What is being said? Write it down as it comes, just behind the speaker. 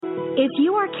If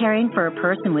you are caring for a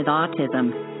person with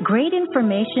autism, great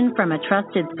information from a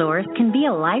trusted source can be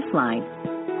a lifeline.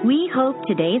 We hope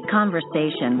today's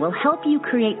conversation will help you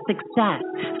create success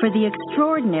for the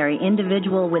extraordinary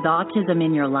individual with autism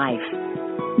in your life.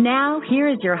 Now, here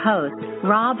is your host,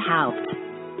 Rob Haupt.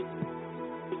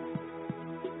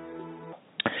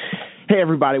 Hey,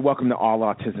 everybody. Welcome to All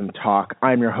Autism Talk.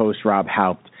 I'm your host, Rob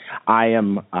Haupt. I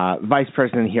am Vice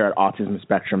President here at Autism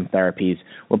Spectrum Therapies.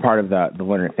 We're part of the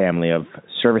Learner family of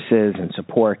services and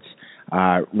supports,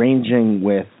 ranging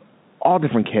with all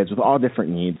different kids with all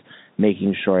different needs,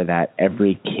 making sure that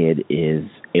every kid is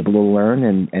able to learn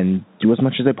and do as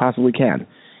much as they possibly can.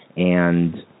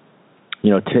 And,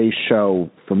 you know, today's show,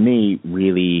 for me,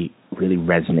 really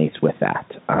resonates with that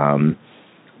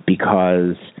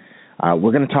because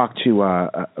we're going to talk to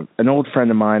an old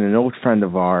friend of mine, an old friend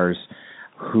of ours,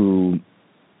 who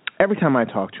every time I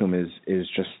talk to him is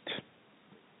just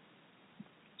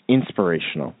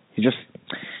inspirational. He just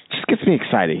gets me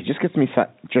excited. He just gets me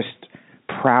just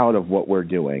proud of what we're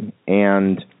doing.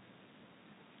 And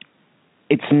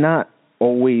it's not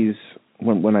always,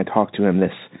 when I talk to him, this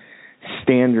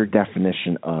standard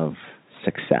definition of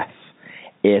success.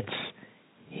 It's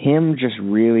him just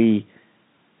really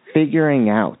figuring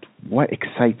out what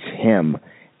excites him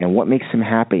and what makes him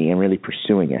happy and really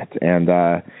pursuing it. And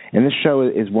this show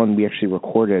is one we actually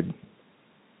recorded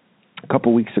a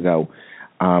couple weeks ago.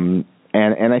 And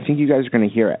I think you guys are going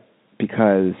to hear it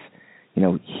because, you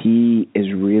know, he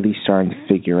is really starting to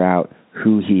figure out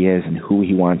who he is and who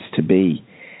he wants to be.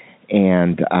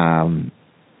 And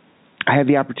I had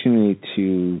the opportunity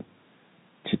to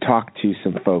talk to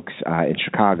some folks in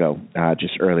Chicago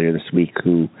just earlier this week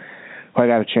who I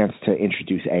got a chance to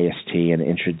introduce AST and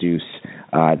introduce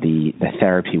the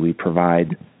therapy we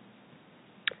provide.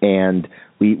 And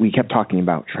we kept talking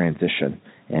about transition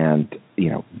and, you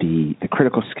know, the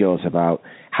critical skills about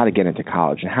how to get into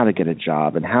college and how to get a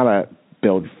job and how to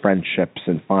build friendships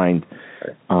and find,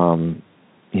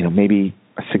 you know, maybe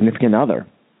a significant other.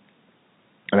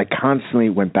 And I constantly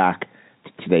went back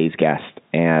to today's guest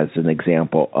as an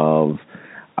example of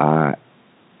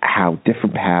how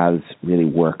different paths really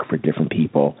work for different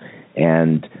people,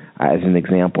 and as an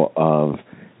example of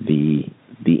the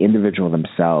individual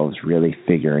themselves really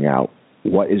figuring out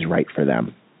what is right for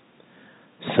them.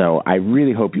 So I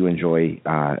really hope you enjoy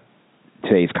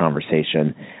today's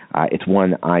conversation. It's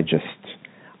one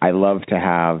I love to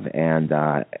have, and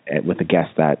with a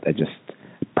guest that I just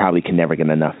probably can never get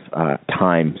enough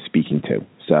time speaking to.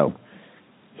 So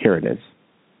here it is.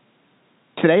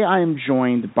 Today I am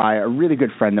joined by a really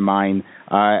good friend of mine.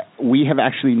 We have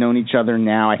actually known each other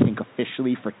now, I think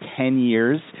officially for 10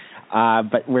 years,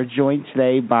 but we're joined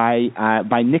today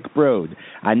by Nick Brode.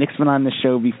 Nick's been on the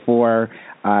show before.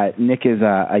 Nick is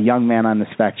a young man on the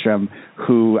spectrum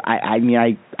who,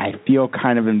 I feel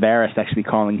kind of embarrassed actually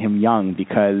calling him young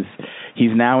because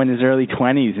he's now in his early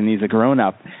 20s and he's a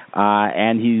grown-up.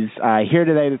 And he's here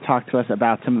today to talk to us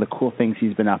about some of the cool things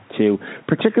he's been up to,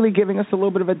 particularly giving us a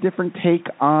little bit of a different take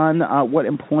on what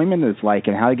employment is like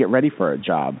and how to get ready for a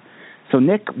job. So,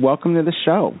 Nick, welcome to the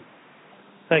show.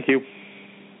 Thank you.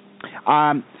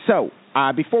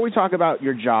 Before we talk about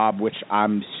your job, which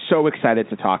I'm so excited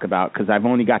to talk about because I've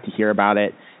only got to hear about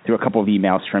it through a couple of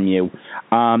emails from you,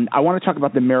 I want to talk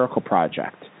about the Miracle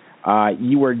Project.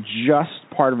 You were just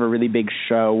part of a really big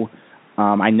show.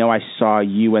 I know I saw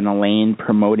you and Elaine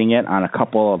promoting it on a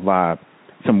couple of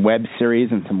some web series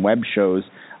and some web shows.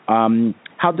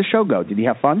 How'd the show go? Did you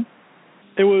have fun?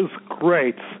 It was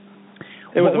great.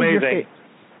 It was amazing.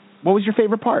 What was your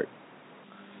favorite part?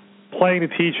 Playing the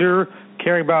teacher,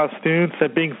 caring about students,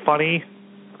 and being funny.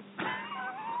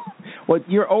 Well,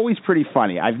 you're always pretty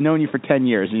funny. I've known you for 10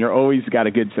 years, and you're always got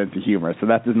a good sense of humor, so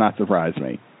that does not surprise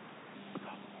me.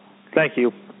 Thank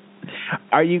you.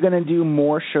 Are you going to do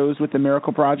more shows with the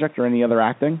Miracle Project or any other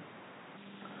acting?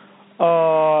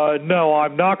 No,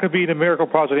 I'm not going to be in the Miracle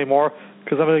Project anymore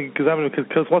because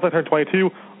once I turn 22,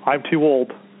 I'm too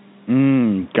old.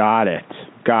 Got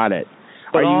it.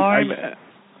 But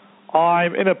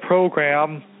I'm in a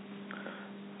program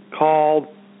called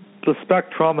the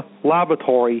Spectrum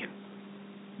Laboratory.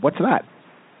 What's that?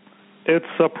 It's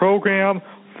a program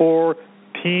for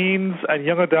teens and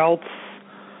young adults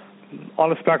on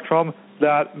the spectrum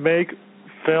that make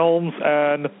films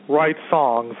and write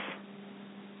songs.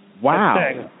 Wow.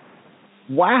 And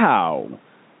sing. Wow.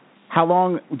 How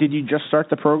long did you just start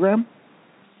the program?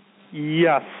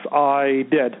 Yes, I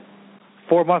did.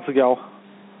 4 months ago.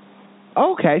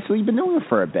 Okay, so you've been doing it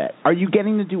for a bit. Are you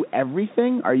getting to do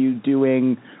everything? Are you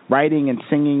doing writing and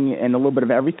singing and a little bit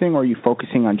of everything, or are you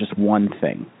focusing on just one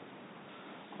thing?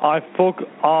 I'm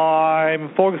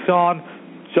focused on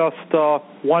just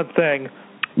one thing.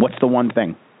 What's the one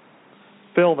thing?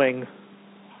 Filming.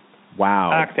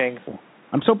 Wow. Acting.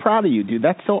 I'm so proud of you, dude.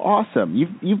 That's so awesome.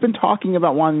 You've been talking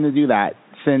about wanting to do that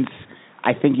since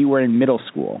I think you were in middle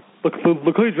school. Look,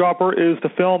 the Cookie Dropper is the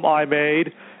film I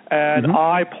made, and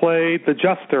I played the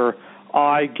jester.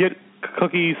 I get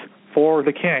cookies for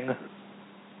the king.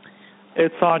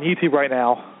 It's on YouTube right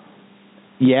now.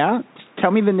 Yeah?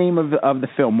 Tell me the name of the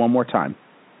film one more time.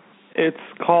 It's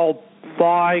called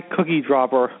The Cookie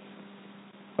Dropper.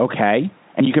 Okay.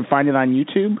 And you can find it on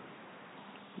YouTube?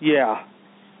 Yeah.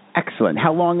 Excellent.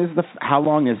 How long is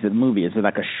the movie? Is it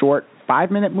like a short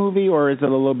 5-minute movie, or is it a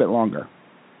little bit longer?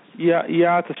 Yeah,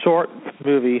 it's a short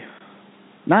movie.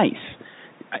 Nice.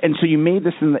 And so you made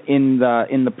this in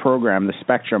the program, the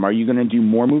Spectrum. Are you going to do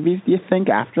more movies, do you think,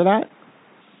 after that?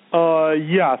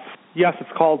 Yes, it's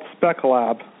called Spec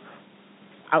Lab.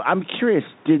 I'm curious,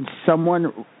 did someone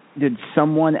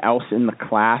else in the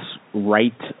class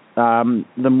write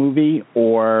the movie,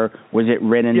 or was it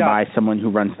written by someone who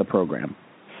runs the program?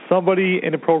 Somebody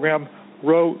in the program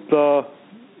wrote the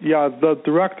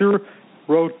director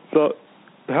wrote the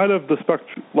head of the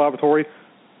Spectrum Laboratory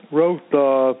wrote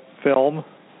the film.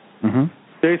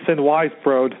 Jason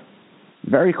Weisbrod.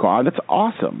 Very cool. That's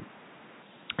awesome.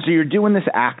 So you're doing this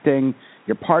acting,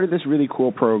 you're part of this really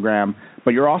cool program,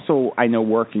 but you're also, I know,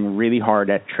 working really hard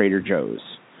at Trader Joe's.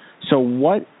 So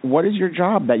what is your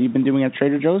job that you've been doing at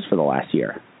Trader Joe's for the last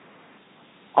year?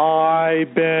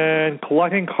 I've been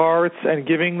collecting carts and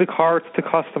giving the carts to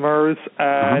customers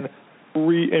and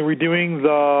redoing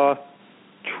the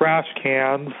trash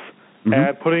cans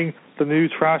and putting the new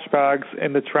trash bags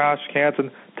in the trash cans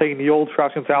and taking the old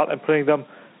trash cans out and putting them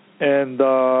in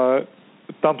the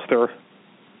dumpster.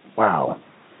 Wow.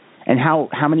 And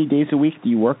how many days a week do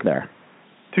you work there?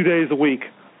 2 days a week.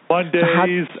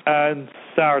 Mondays and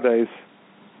Saturdays.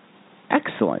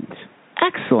 Excellent.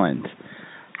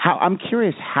 I'm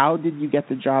curious, how did you get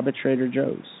the job at Trader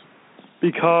Joe's?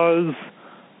 Because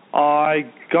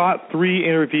I got 3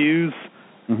 interviews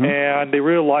and they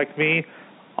really liked me.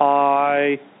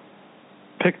 I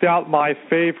picked out my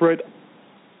favorite.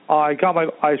 I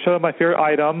showed them my favorite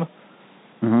item,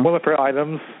 one of my favorite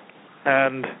items,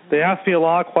 and they asked me a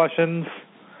lot of questions.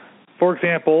 For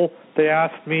example, they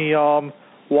asked me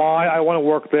why I want to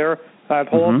work there. And I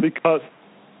told them because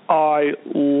I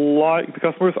like the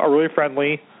customers are really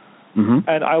friendly,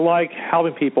 and I like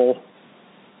helping people.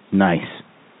 Nice.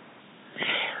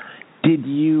 Did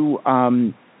you,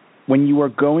 when you were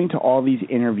going to all these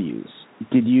interviews,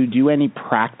 did you do any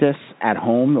practice at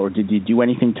home, or did you do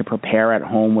anything to prepare at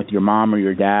home with your mom or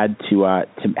your dad to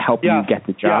help you get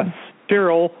the job? Yes.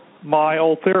 Cheryl, my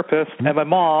old therapist, and my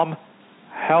mom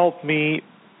helped me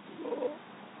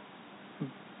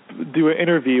do an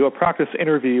interview, a practice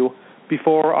interview,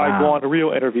 before I go on a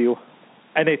real interview.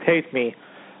 And they taped me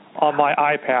on my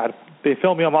iPad. They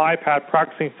filmed me on my iPad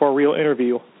practicing for a real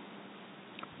interview.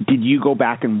 Did you go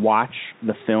back and watch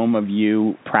the film of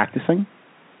you practicing?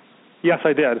 Yes,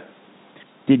 I did.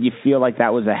 Did you feel like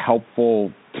that was a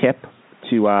helpful tip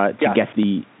to get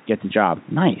the job?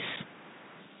 Nice.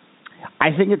 I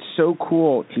think it's so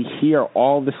cool to hear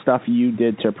all the stuff you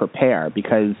did to prepare,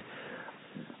 because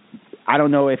I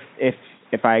don't know if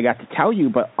I got to tell you,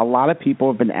 but a lot of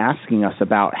people have been asking us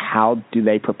about how do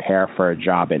they prepare for a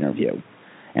job interview.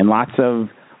 And lots of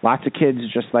kids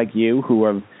just like you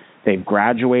who they've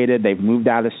graduated, they've moved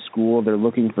out of school, they're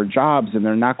looking for jobs, and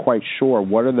they're not quite sure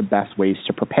what are the best ways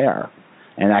to prepare.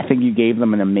 And I think you gave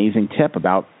them an amazing tip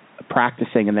about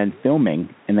practicing and then filming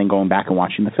and then going back and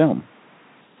watching the film.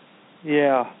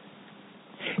 Yeah.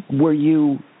 Were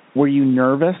you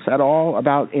nervous at all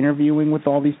about interviewing with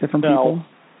all these different people?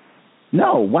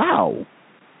 No. Wow.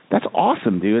 That's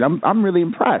awesome, dude. I'm really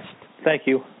impressed. Thank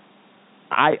you.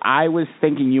 I was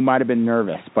thinking you might have been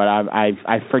nervous, but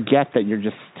I forget that you're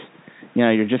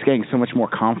just getting so much more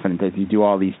confident as you do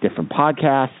all these different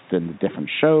podcasts and different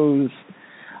shows.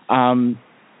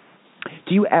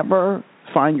 Do you ever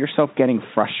find yourself getting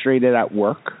frustrated at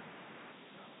work?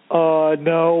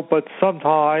 No, but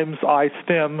sometimes I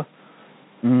stim.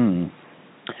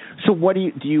 So what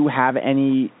do you have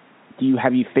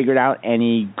you figured out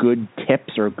any good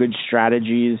tips or good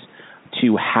strategies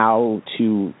to how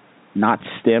to not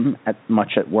stim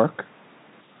much at work?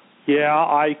 Yeah,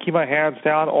 I keep my hands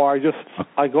down, or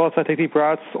I go outside, take deep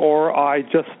breaths, or I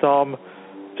just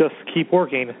keep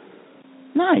working.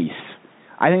 Nice.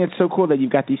 I think it's so cool that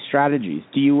you've got these strategies.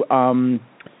 Do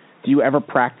you ever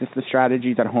practice the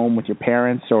strategies at home with your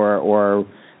parents, or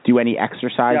do any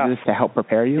exercises to help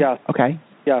prepare you? Yes. Okay.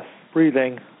 Yes.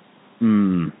 Breathing.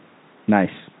 Nice.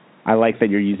 I like that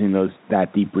you're using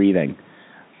that deep breathing.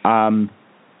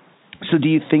 So do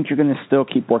you think you're going to still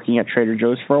keep working at Trader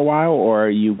Joe's for a while, or are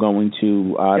you going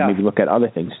to maybe look at other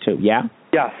things too? Yeah?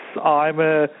 Yes. I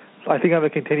think I'm going to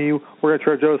continue working at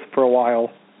Trader Joe's for a while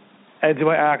and do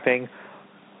my acting.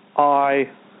 I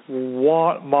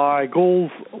want my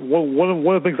goals.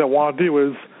 One of the things I want to do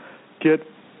is get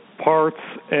parts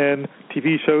in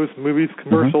TV shows, movies,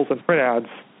 commercials, and print ads.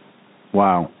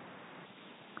 Wow.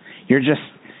 You're just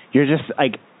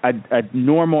like a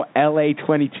normal LA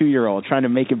 22-year-old trying to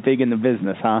make it big in the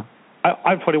business, huh?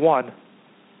 I'm 21.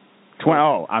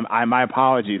 My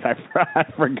apologies. I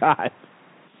forgot.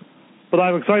 But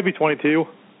I'm excited to be 22.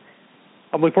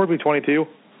 I'm looking forward to being 22.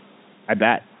 I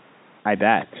bet.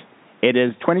 It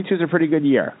is. 22 is a pretty good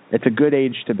year. It's a good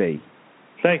age to be.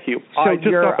 Thank you. So I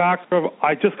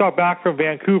just got back from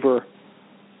Vancouver.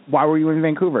 Why were you in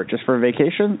Vancouver? Just for a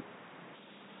vacation?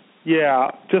 Yeah,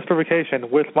 just for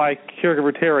vacation with my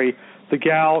caregiver Terry, the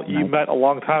gal you met a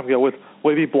long time ago with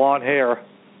wavy blonde hair.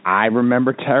 I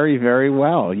remember Terry very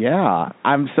well. Yeah,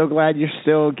 I'm so glad you're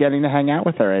still getting to hang out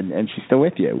with her and she's still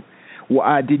with you.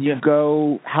 Did you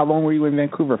go? How long were you in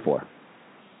Vancouver for?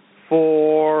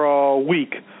 For a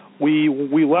week. We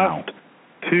left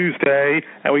Tuesday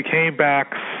and we came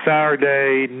back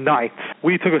Saturday night.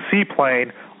 We took a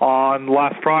seaplane on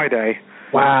last Friday.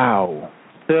 Wow.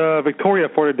 To Victoria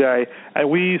for the day, and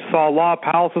we saw a lot of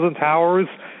palaces and towers,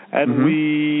 and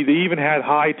they even had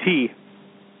high tea.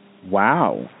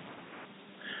 Wow.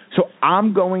 So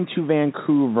I'm going to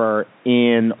Vancouver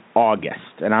in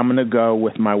August, and I'm going to go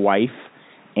with my wife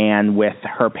and with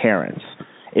her parents.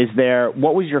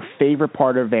 What was your favorite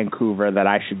part of Vancouver that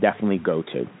I should definitely go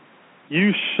to?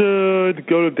 You should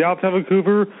go to downtown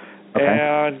Vancouver,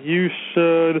 and you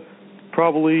should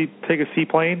probably take a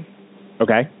seaplane.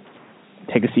 Okay.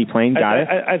 Take a seaplane, got it.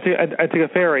 I take a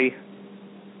ferry.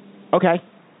 Okay,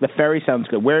 the ferry sounds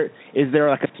good. Where is there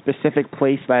like a specific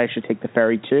place that I should take the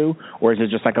ferry to, or is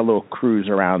it just like a little cruise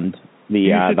around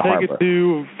the harbor? You should take it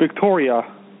to Victoria.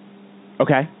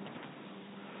 Okay.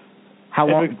 How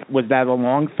long was that? A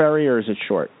long ferry or is it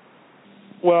short?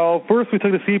 Well, first we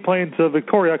took the seaplane to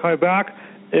Victoria. Coming back,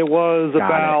 it was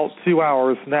about 2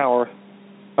 hours, an hour.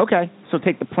 Okay, so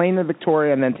take the plane to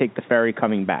Victoria and then take the ferry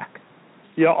coming back.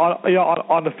 Yeah,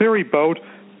 on the ferry boat,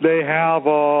 they have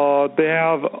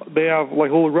like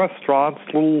little restaurants,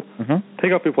 little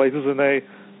takeout places, and they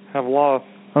have a lot of.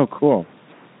 Oh, cool.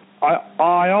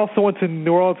 I also went to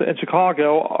New Orleans and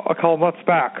Chicago a couple months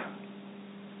back.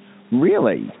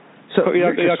 Really? So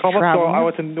a couple months ago, I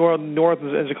went to New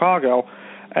Orleans and Chicago,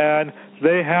 and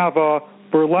they have a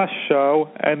burlesque show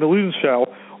and the illusion show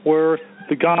where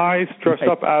the guys dress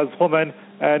up as women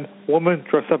and women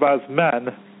dress up as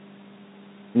men.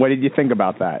 What did you think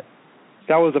about that?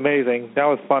 That was amazing. That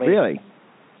was funny. Really?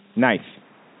 Nice.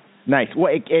 Well,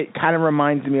 it kind of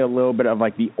reminds me a little bit of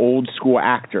like the old school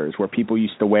actors where people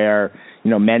used to wear,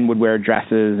 men would wear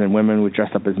dresses and women would dress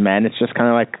up as men. It's just kind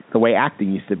of like the way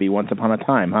acting used to be once upon a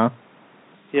time, huh?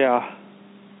 Yeah.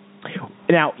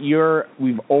 Now,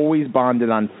 we've always bonded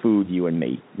on food, you and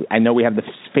me. I know we have the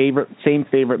same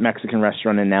favorite Mexican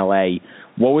restaurant in L.A.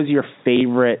 What was your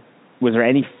favorite? Was there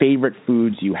any favorite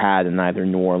foods you had in either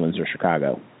New Orleans or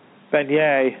Chicago?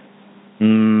 Beignet.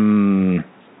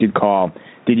 Good call.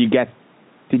 Did you get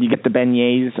the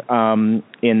beignets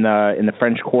in the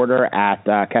French Quarter at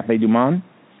Café du Monde?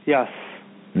 Yes.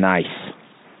 Nice.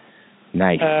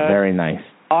 Very nice.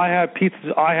 I had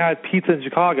pizza in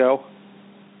Chicago.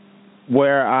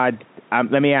 Where?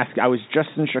 Let me ask. I was just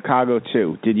in Chicago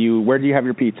too. Where do you have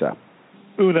your pizza?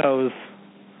 Uno's.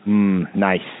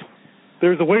 Nice.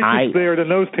 There's a waitress there that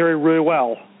knows Terry really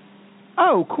well.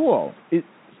 Oh, cool.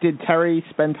 Did Terry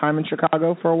spend time in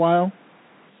Chicago for a while?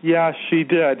 Yeah, she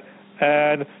did.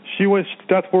 And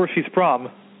that's where she's from.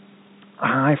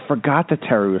 I forgot that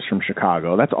Terry was from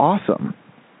Chicago. That's awesome.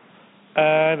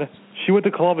 And she went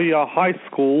to Columbia High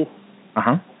School.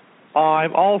 Uh-huh.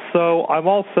 I'm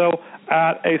also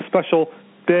at a special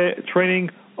training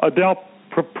adult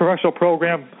professional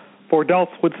program for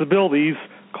adults with disabilities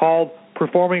called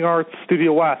Performing Arts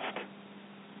Studio West.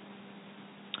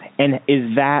 And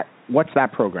what's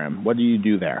that program? What do you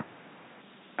do there?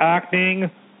 Acting,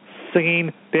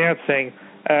 singing, dancing,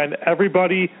 and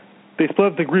everybody, they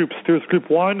split into groups. There's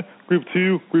group 1, group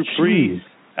 2, group 3,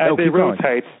 and they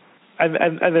rotate.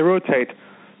 And they rotate.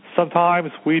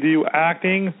 Sometimes we do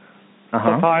acting,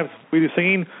 sometimes we do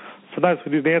singing, sometimes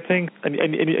we do dancing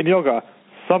and yoga.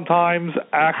 Sometimes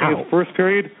acting is first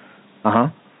period,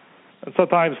 and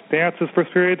sometimes dance is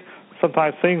first period,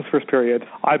 sometimes singing is first period.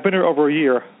 I've been here over a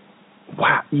year.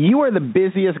 Wow, you are the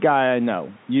busiest guy I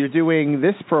know. You're doing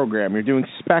this program. You're doing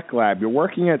Spec Lab. You're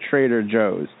working at Trader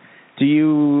Joe's.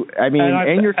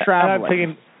 And you're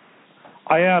traveling.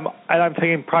 And I'm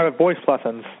taking private voice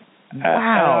lessons.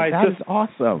 Wow, that is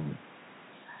awesome.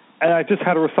 And I just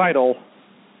had a recital.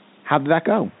 How did that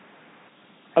go?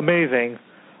 Amazing.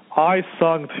 I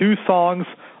sung 2 songs.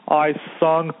 I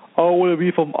sang "Oh What a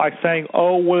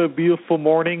Beautiful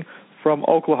Morning" from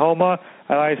Oklahoma,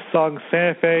 and I sung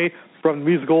Santa Fe from the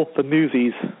musical The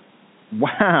Newsies.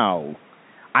 Wow.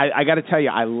 I got to tell you,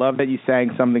 I love that you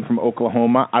sang something from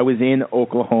Oklahoma. I was in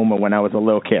Oklahoma when I was a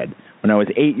little kid, when I was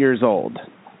 8 years old.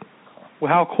 Well,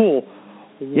 how cool.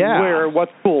 Yeah. Where?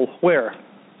 What's cool? Where?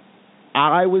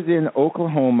 I was in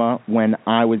Oklahoma when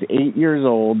I was 8 years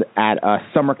old at a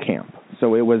summer camp.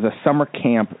 So it was a summer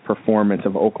camp performance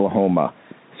of Oklahoma.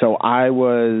 So I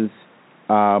was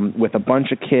with a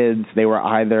bunch of kids. They were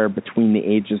either between the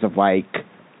ages of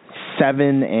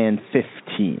 7 and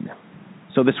 15.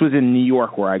 So this was in New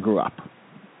York where I grew up.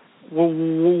 Well,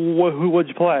 who would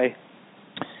you play?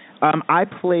 I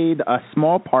played a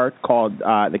small part called,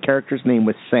 the character's name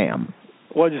was Sam.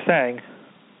 What did you sing?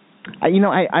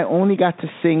 I only got to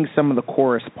sing some of the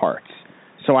chorus parts.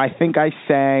 So I think we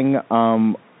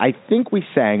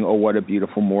sang "Oh What a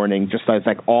Beautiful Morning" just as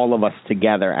all of us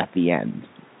together at the end.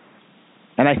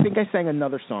 And I think I sang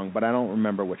another song, but I don't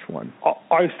remember which one.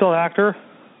 Are you still an actor?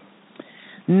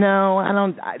 No, I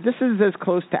don't. This is as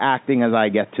close to acting as I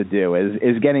get to do,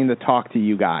 is getting to talk to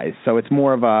you guys. So it's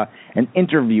more of an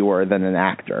interviewer than an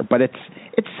actor. But it's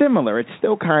similar. It's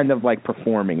still kind of like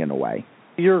performing in a way.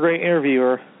 You're a great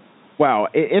interviewer. Well,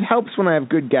 it helps when I have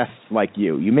good guests like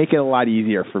you. You make it a lot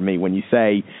easier for me when you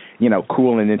say,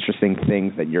 cool and interesting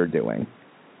things that you're doing.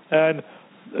 And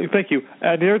thank you.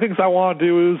 And the other things I want to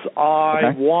do is my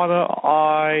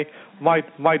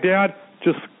dad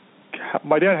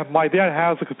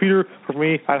has a computer for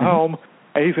me at home,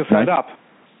 and he's going to set it up.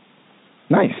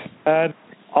 Nice. And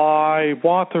I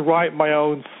want to write my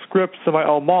own scripts and my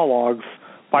own monologues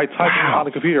by typing on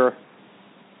the computer.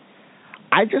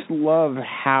 I just love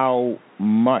how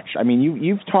much.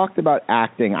 You've talked about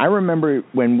acting. I remember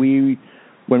when we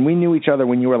knew each other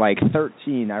when you were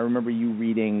 13. I remember you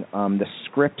reading the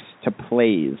scripts to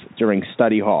plays during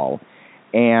study hall,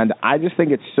 and I just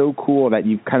think it's so cool that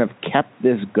you've kind of kept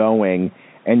this going,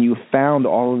 and you found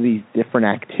all of these different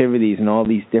activities and all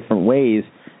these different ways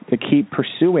to keep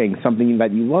pursuing something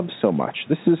that you love so much.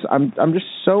 I'm just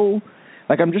so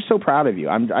proud of you.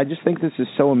 I just think this is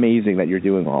so amazing that you're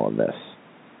doing all of this.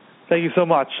 Thank you so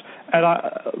much.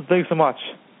 Thanks so much.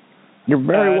 You're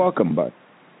very welcome, bud.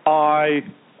 I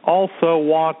also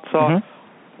want the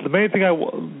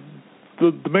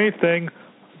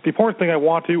important thing I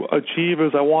want to achieve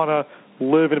is I want to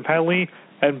live independently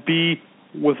and be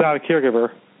without a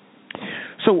caregiver.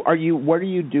 So what are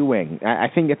you doing? I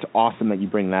think it's awesome that you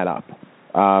bring that up.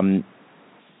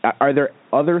 Are there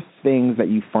other things that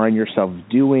you find yourself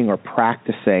doing or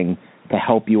practicing to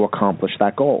help you accomplish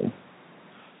that goal?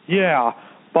 Yeah,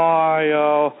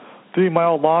 by doing my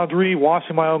own laundry,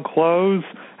 washing my own clothes,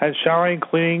 and showering,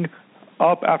 cleaning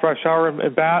up after I shower and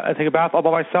take a bath all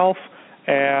by myself,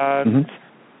 and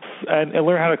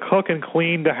learn how to cook and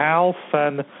clean the house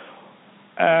and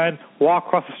walk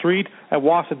across the street and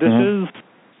wash the dishes.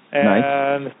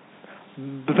 And nice.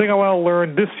 The thing I want to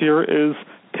learn this year is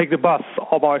take the bus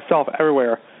all by myself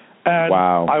everywhere. And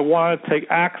I want to take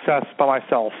Access by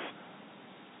myself.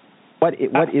 What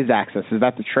is Access? Is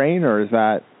that the train or is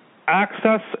that?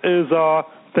 Access is a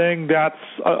thing that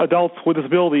adults with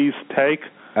disabilities take.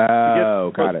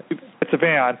 Oh, got it. It's a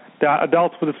van that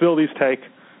adults with disabilities take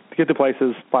to get to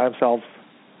places by themselves.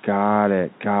 Got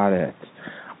it.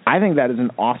 I think that is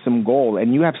an awesome goal,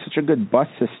 and you have such a good bus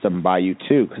system by you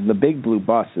too, because the Big Blue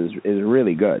bus is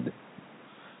really good.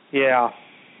 Yeah.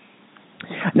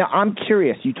 Now, I'm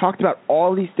curious. You talked about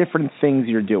all these different things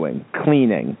you're doing: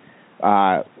 cleaning,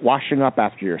 washing up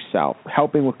after yourself,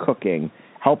 helping with cooking,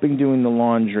 helping doing the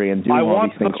laundry, and doing all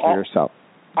these things for yourself.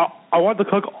 I want to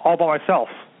cook all by myself.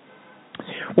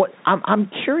 Well, I'm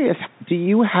curious. Do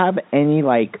you have any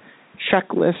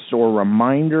checklists or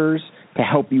reminders to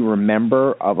help you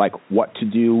remember of what to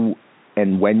do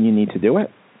and when you need to do it?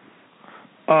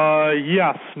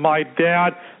 Yes, my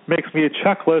dad makes me a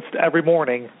checklist every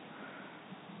morning.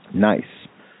 Nice.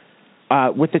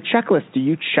 With the checklist, do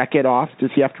you check it off?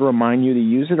 Does he have to remind you to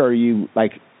use it, or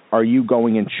are you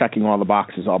going and checking all the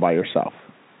boxes all by yourself?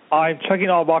 I'm checking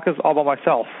all the boxes all by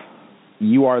myself.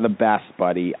 You are the best,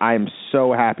 buddy. I am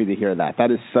so happy to hear that.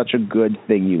 That is such a good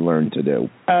thing you learned to do.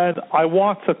 And I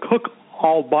want to cook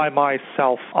all by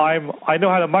myself. I know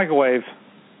how to microwave.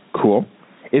 Cool.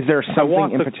 Is there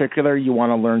something in particular you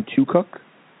want to learn to cook?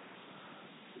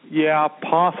 Yeah,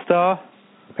 pasta,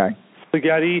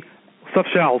 spaghetti, stuffed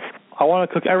shells. I want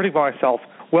to cook everything by myself.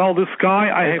 Well, this young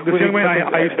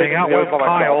man I used to hang out with,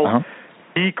 Kyle,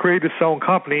 he created his own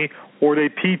company where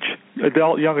they teach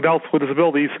young adults with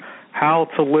disabilities how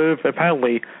to live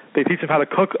independently. They teach them how to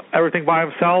cook everything by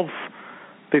themselves.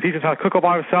 They teach them how to cook all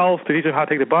by themselves. They teach them how to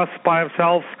take the bus by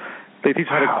themselves. They teach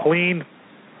them how to clean.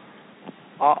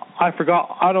 I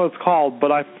forgot. I don't know what it's called,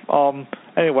 but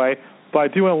anyway. But I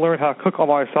do want to learn how to cook all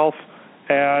by myself,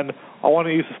 and I want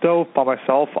to use the stove by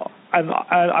myself, and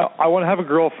I want to have a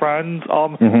girlfriend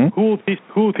who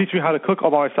will teach me how to cook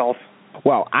all by myself.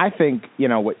 Well, I think,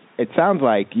 it sounds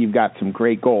like you've got some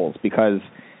great goals, because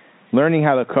learning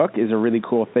how to cook is a really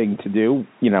cool thing to do,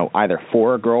 either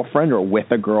for a girlfriend or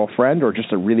with a girlfriend, or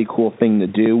just a really cool thing to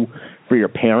do for your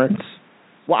parents.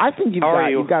 Well, I think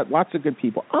you've got lots of good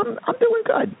people. I'm doing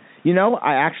good.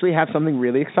 I actually have something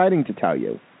really exciting to tell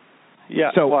you.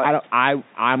 Yeah. So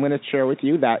I'm going to share with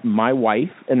you that my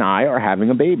wife and I are having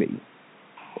a baby.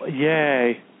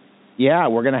 Yay. Yeah,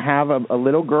 we're going to have a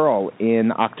little girl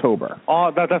in October.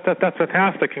 Oh, that's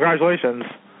fantastic. Congratulations.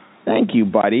 Thank you,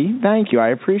 buddy. Thank you. I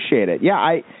appreciate it.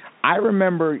 Yeah, I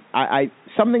remember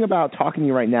something about talking to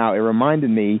you right now. It reminded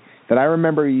me that I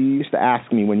remember you used to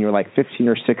ask me when you were like 15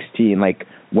 or 16, like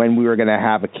when we were going to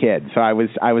have a kid. So I was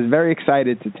very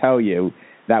excited to tell you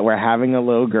that we're having a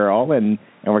little girl and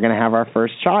we're going to have our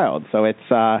first child. So it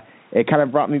kind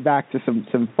of brought me back to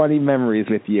some funny memories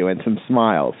with you and some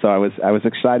smiles. So I was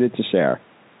excited to share.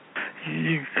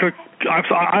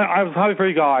 I was happy for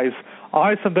you guys.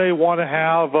 I someday want to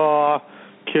have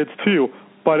kids too,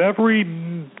 but every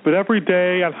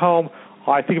day at home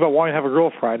I think about wanting to have a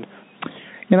girlfriend.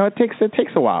 It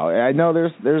takes a while. I know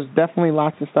there's definitely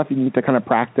lots of stuff you need to kind of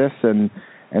practice, and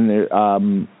there,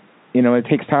 it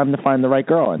takes time to find the right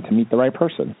girl and to meet the right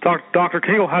person. Dr.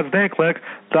 Cagle has a day click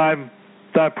that I'm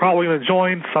probably going to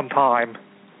join sometime.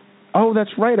 Oh, that's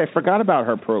right. I forgot about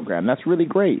her program. That's really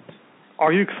great.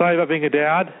 Are you excited about being a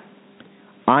dad?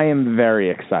 I am very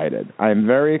excited. I am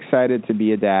very excited to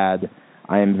be a dad.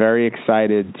 I am very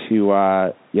excited to,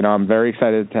 I'm very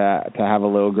excited to have a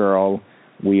little girl.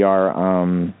 My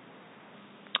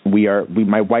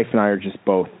wife and I are just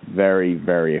both very,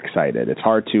 very excited. It's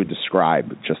hard to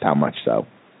describe just how much so.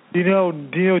 Do you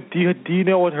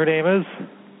know what her name is?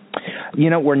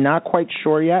 We're not quite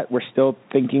sure yet. We're still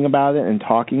thinking about it and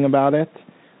talking about it.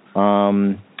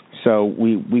 So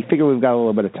we figure we've got a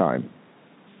little bit of time.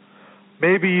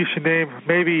 Maybe you should name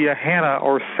Hannah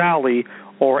or Sally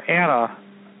or Anna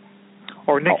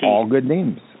or Nikki. All good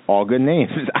names. All good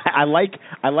names. I like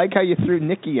how you threw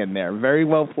Nikki in there. Very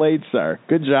well played, sir.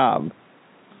 Good job.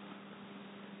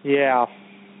 Yeah,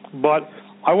 but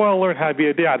I want to learn how to be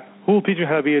a dad. Who will teach me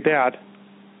how to be a dad?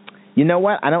 You know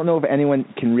what? I don't know if anyone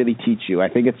can really teach you. I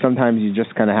think it's sometimes you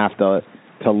just kind of have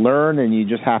to learn, and you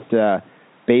just have to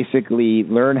basically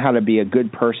learn how to be a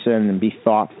good person and be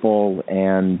thoughtful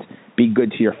and be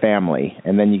good to your family,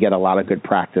 and then you get a lot of good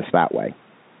practice that way.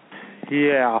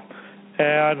 Yeah,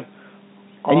 and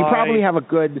you probably have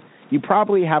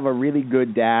a really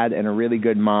good dad and a really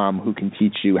good mom who can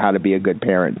teach you how to be a good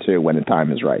parent too when the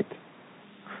time is right.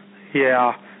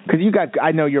 Yeah. Because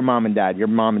I know your mom and dad. Your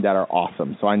mom and dad are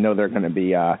awesome, so I know they're going to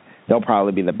be. They'll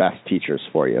probably be the best teachers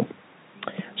for you.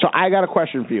 So I got a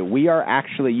question for you.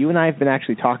 You and I have been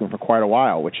actually talking for quite a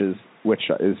while, which is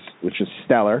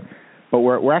stellar. But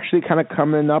we're actually kind of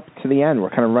coming up to the end. We're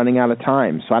kind of running out of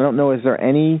time. So I don't know. Is there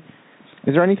anything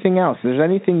else? Is there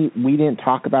anything we didn't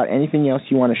talk about? Anything else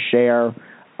you want to share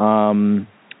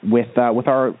with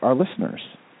our listeners?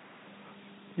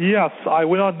 Yes, I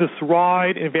went on this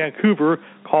ride in Vancouver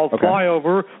called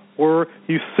Flyover, where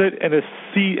you sit in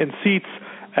seats,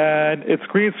 and it's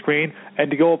green screen,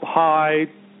 and you go up high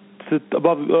to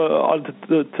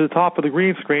the top of the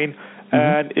green screen,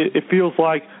 and it feels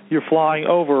like you're flying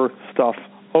over stuff,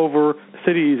 over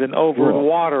cities and over the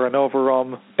water and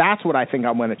over. That's what I think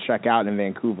I'm going to check out in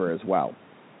Vancouver as well.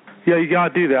 Yeah, you got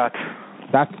to do that.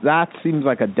 That seems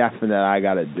like a definite I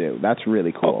got to do. That's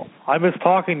really cool. I miss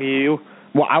talking to you.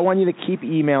 Well, I want you to keep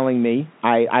emailing me.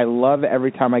 I love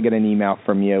every time I get an email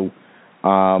from you.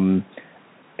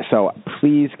 So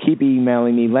please keep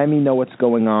emailing me. Let me know what's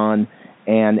going on.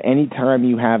 And anytime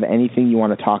you have anything you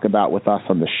want to talk about with us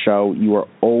on the show, you are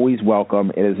always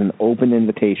welcome. It is an open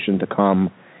invitation to come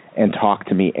and talk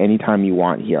to me anytime you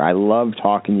want here. I love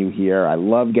talking to you here. I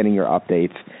love getting your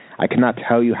updates. I cannot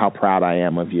tell you how proud I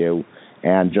am of you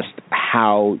and just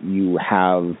how you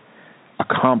have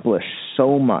accomplished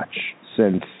so much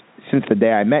since the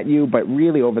day I met you, but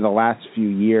really over the last few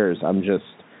years, I'm just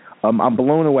I'm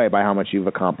blown away by how much you've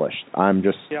accomplished. I'm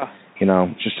just,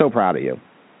 just so proud of you.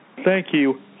 Thank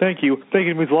you. Thank you.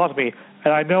 It means a lot to me.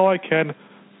 And I know I can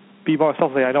be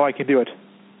myself today. I know I can do it.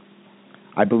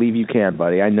 I believe you can,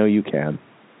 buddy. I know you can.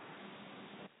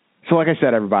 So like I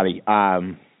said, everybody,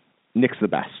 Nick's the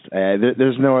best.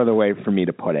 There's no other way for me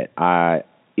to put it.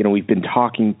 We've been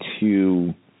talking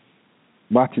to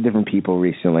lots of different people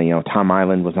recently. Tom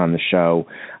Island was on the show.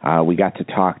 We got to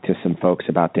talk to some folks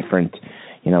about different,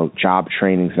 job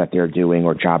trainings that they're doing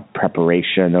or job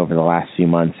preparation over the last few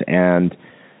months. And,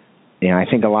 I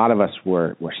think a lot of us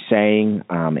were saying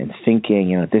and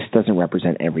thinking, this doesn't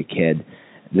represent every kid.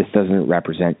 This doesn't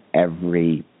represent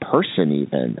every person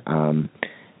even.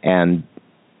 And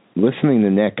listening to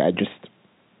Nick,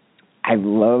 I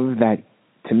love that.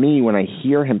 To me, when I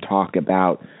hear him talk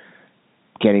about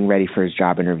getting ready for his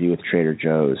job interview with Trader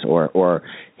Joe's or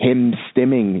him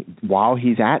stimming while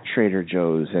he's at Trader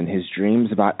Joe's and his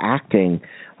dreams about acting,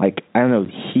 I don't know,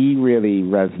 he really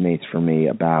resonates for me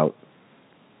about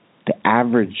the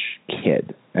average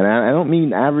kid. And I don't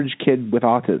mean average kid with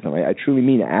autism. I truly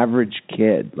mean average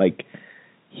kid.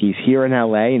 He's here in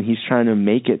LA and he's trying to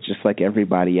make it just like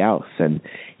everybody else. And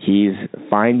he's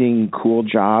finding cool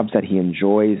jobs that he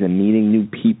enjoys and meeting new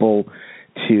people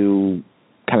to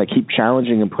kind of keep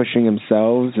challenging and pushing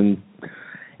themselves. And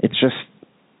it's just,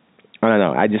 I don't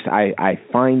know. I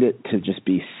find it to just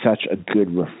be such a good,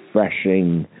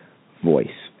 refreshing voice.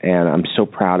 And I'm so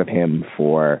proud of him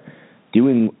for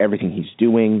doing everything he's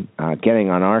doing, getting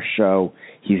on our show.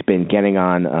 He's been getting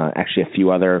on actually a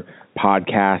few other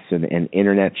podcasts and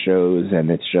internet shows, and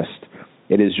it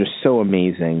is just so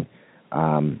amazing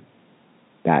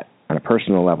that on a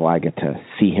personal level I get to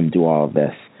see him do all of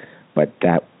this, but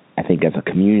that I think as a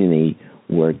community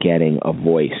we're getting a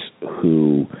voice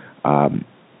who,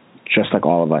 just like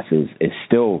all of us, is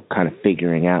still kind of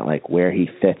figuring out where he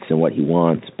fits and what he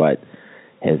wants, but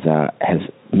has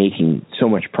making so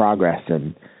much progress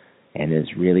and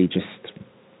is really just,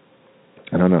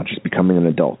 I don't know, just becoming an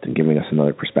adult and giving us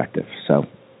another perspective. So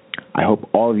I hope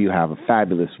all of you have a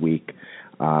fabulous week.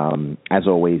 As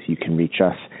always, you can reach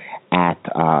us at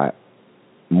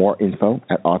more info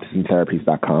at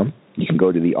autismtherapies.com. You can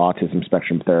go to the Autism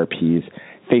Spectrum Therapies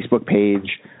Facebook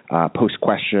page, post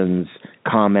questions,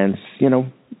 comments.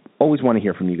 Always want to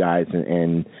hear from you guys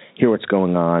and hear what's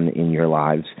going on in your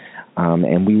lives.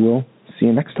 And we will see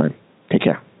you next time. Take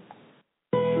care.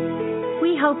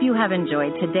 We hope you have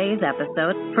enjoyed today's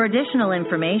episode. For additional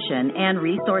information and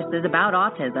resources about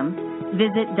autism,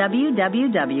 visit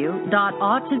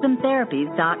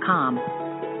www.autismtherapies.com.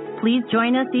 Please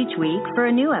join us each week for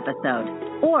a new episode,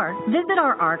 or visit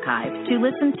our archives to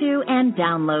listen to and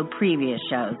download previous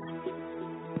shows.